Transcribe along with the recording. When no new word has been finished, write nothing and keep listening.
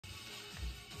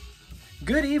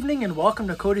Good evening and welcome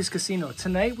to Cody's Casino.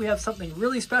 Tonight we have something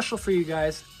really special for you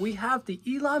guys. We have the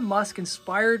Elon Musk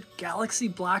inspired Galaxy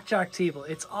Blackjack table.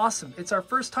 It's awesome. It's our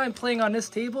first time playing on this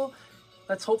table.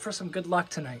 Let's hope for some good luck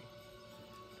tonight.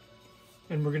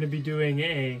 And we're going to be doing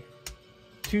a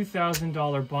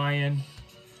 $2,000 buy-in,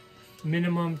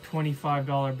 minimum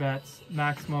 $25 bets,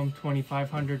 maximum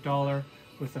 $2,500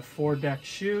 with a 4-deck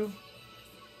shoe.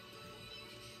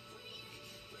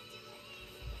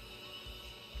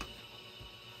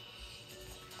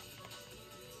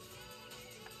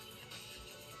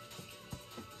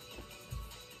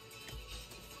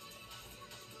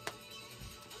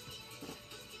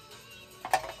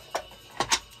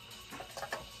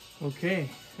 Okay,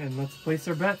 and let's place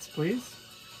our bets, please.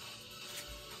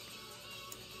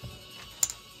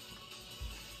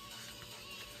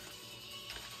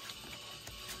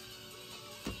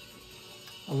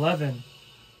 $11.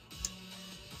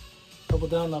 Double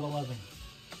down on 11.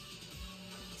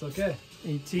 It's okay.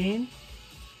 18.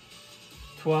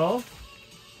 12.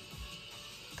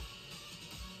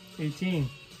 18.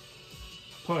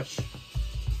 Push.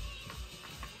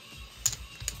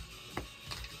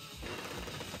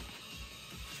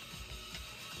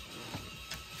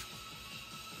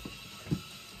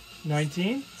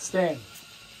 19. Stand.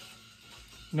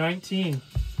 19.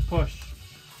 Push.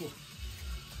 Cool.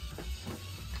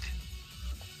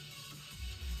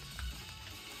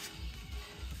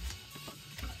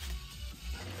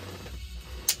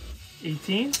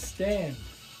 18. Stand.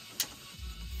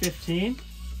 15.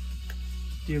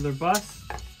 Dealer bust.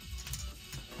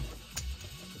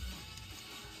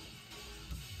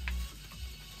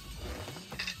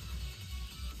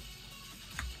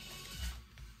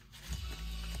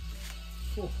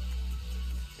 4.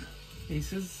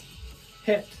 Aces.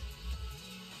 Hit.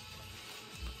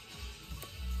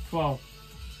 12.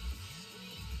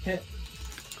 Hit.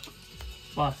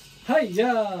 Bust.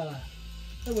 Hiya!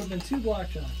 That would have been 2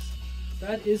 blackjacks.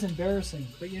 That is embarrassing.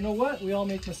 But you know what? We all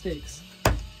make mistakes.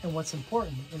 And what's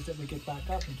important is that we get back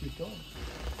up and keep going.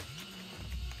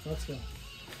 Let's go.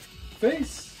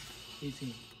 Face.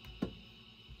 18.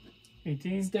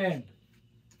 18. Stand.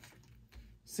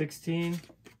 16.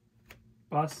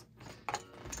 Bust.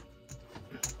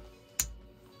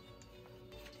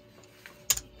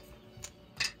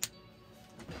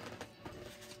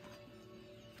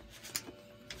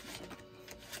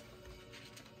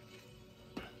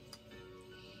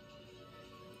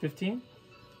 15.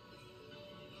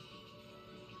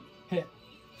 Hit.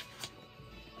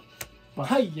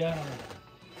 Bust. Hiya!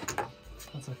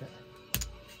 That's okay.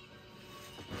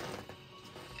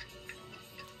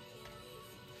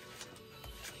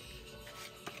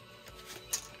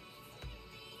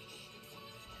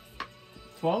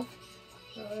 $12.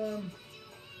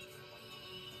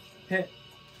 Hit.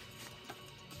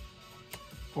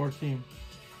 14.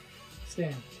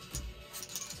 Stand.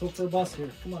 Let's hope for a bust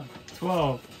here. Come on.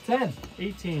 12. 10.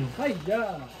 18.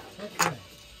 Hiya! Okay.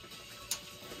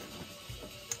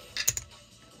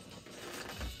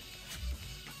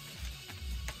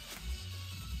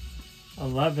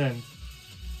 11.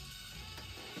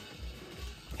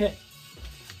 Hit.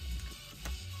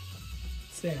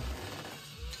 Stand.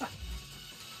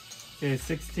 Okay,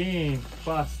 16.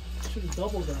 Bust. Should have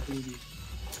doubled that, baby.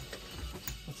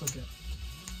 That's okay.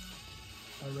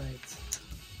 All right.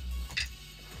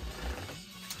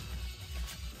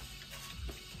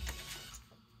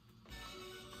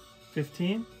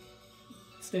 $15.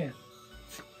 Stand.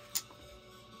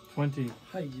 20.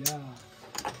 Hiya.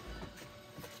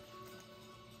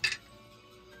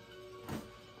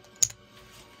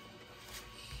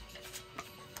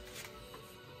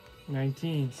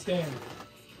 $19. Stand.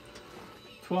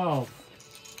 12.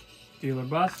 Dealer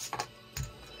bust. 13.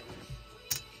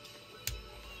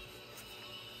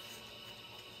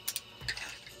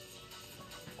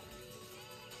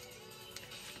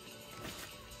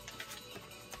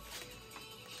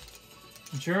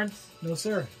 Insurance? No,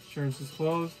 sir. Insurance is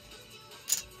closed.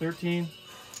 13.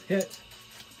 Hit.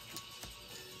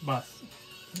 Bust.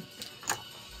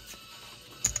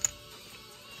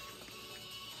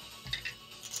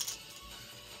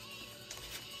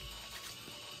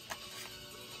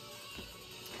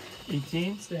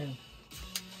 18. Stand.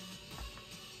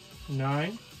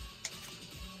 9.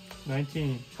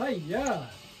 19. Hiya.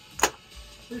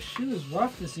 This shoe is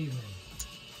rough this evening.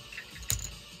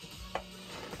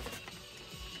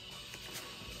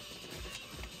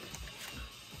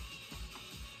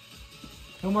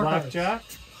 No more Blackjack.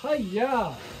 cards.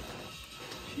 Hiya.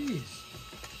 Jeez.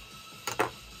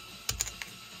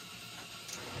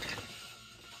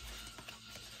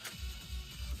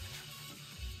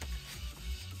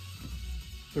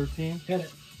 $13. Hit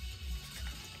it.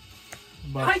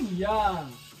 Bust. Hiya!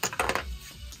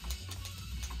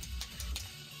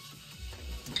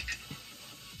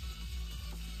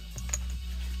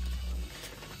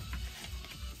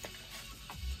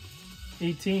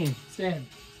 $18. Stand.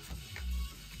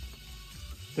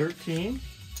 13.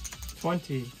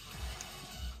 20.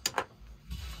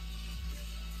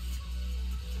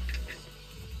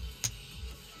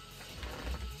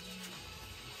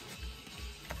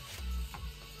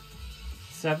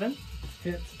 7.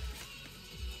 Hit.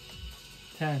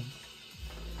 10.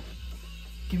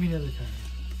 Give me another card.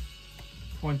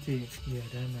 20. Yeah,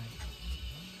 damn right.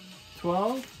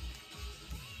 12.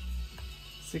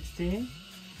 16.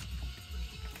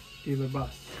 Dealer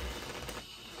bust.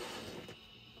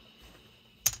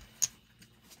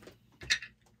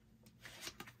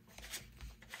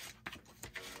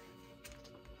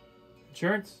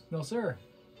 Insurance. No, sir.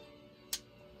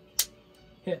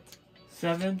 Hit.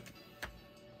 7.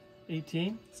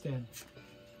 18. Stand.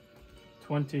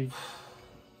 20.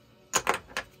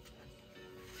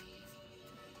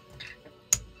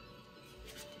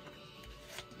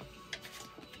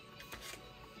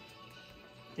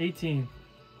 18.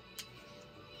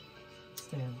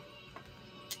 Stand.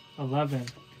 11.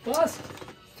 Bust!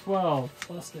 12.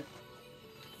 Bust it.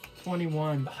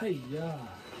 21. Hiya!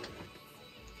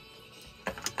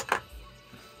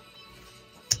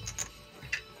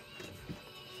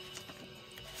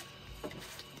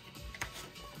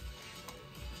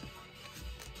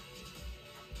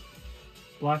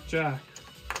 Blackjack.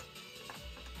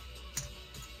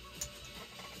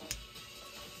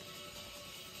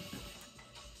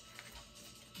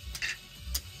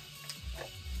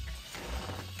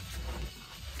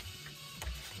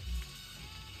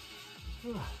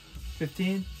 Ah,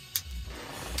 15.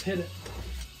 hit it.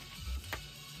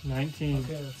 19.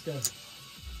 Okay, that's good.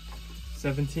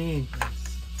 17.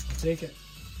 Nice. I'll take it.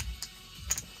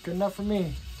 Good enough for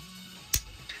me.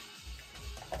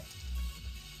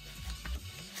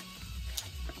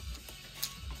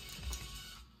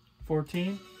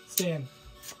 14. Stand.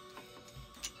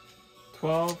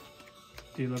 12.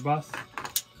 Dealer bust.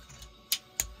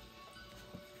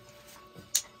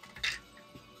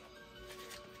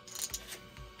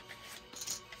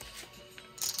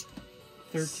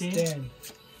 13. Stand.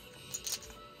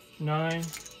 9.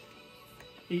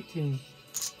 18.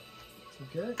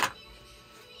 Take it.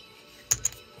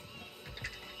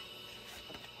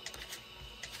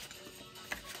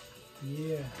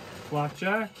 Yeah,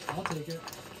 Blackjack. I'll take it.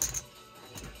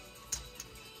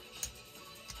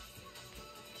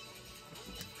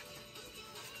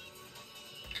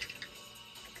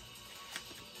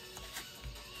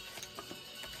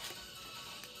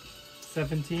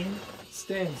 $17.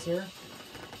 Stand, sir.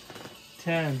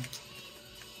 10.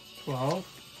 12.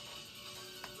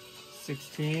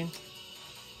 16.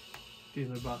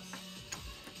 Dealer bust.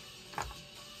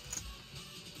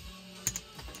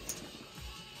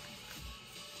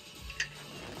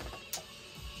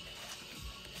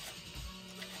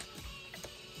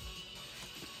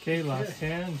 Okay, last Okay.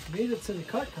 hand. Made it to the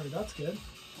cut card. That's good.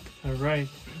 All right.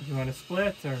 You want to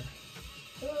split or?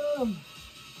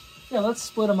 Yeah, let's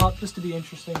split them up just to be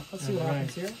interesting. Let's see what Alright.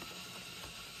 happens here.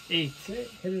 8. Okay,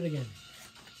 hit it again.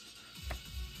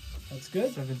 That's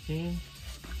good. 17.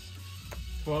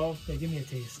 12. Yeah, give me a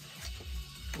taste.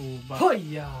 Ooh, bust. Oh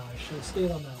yeah, I should have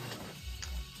stayed on that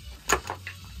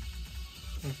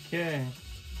one. Okay.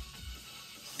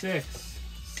 6.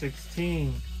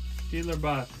 16. Dealer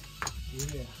bust.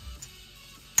 Yeah.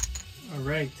 All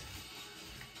right.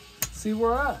 Let's see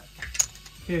where we're at.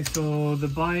 Okay, so the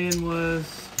buy-in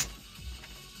was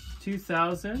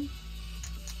 2,000.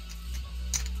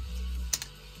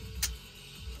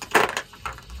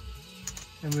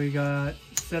 And we got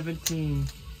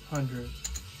 1,700.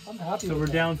 I'm happy So with we're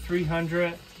that. down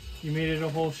 300. You made it a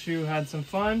whole shoe, had some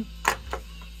fun.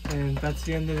 And that's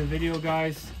the end of the video,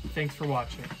 guys. Thanks for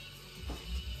watching.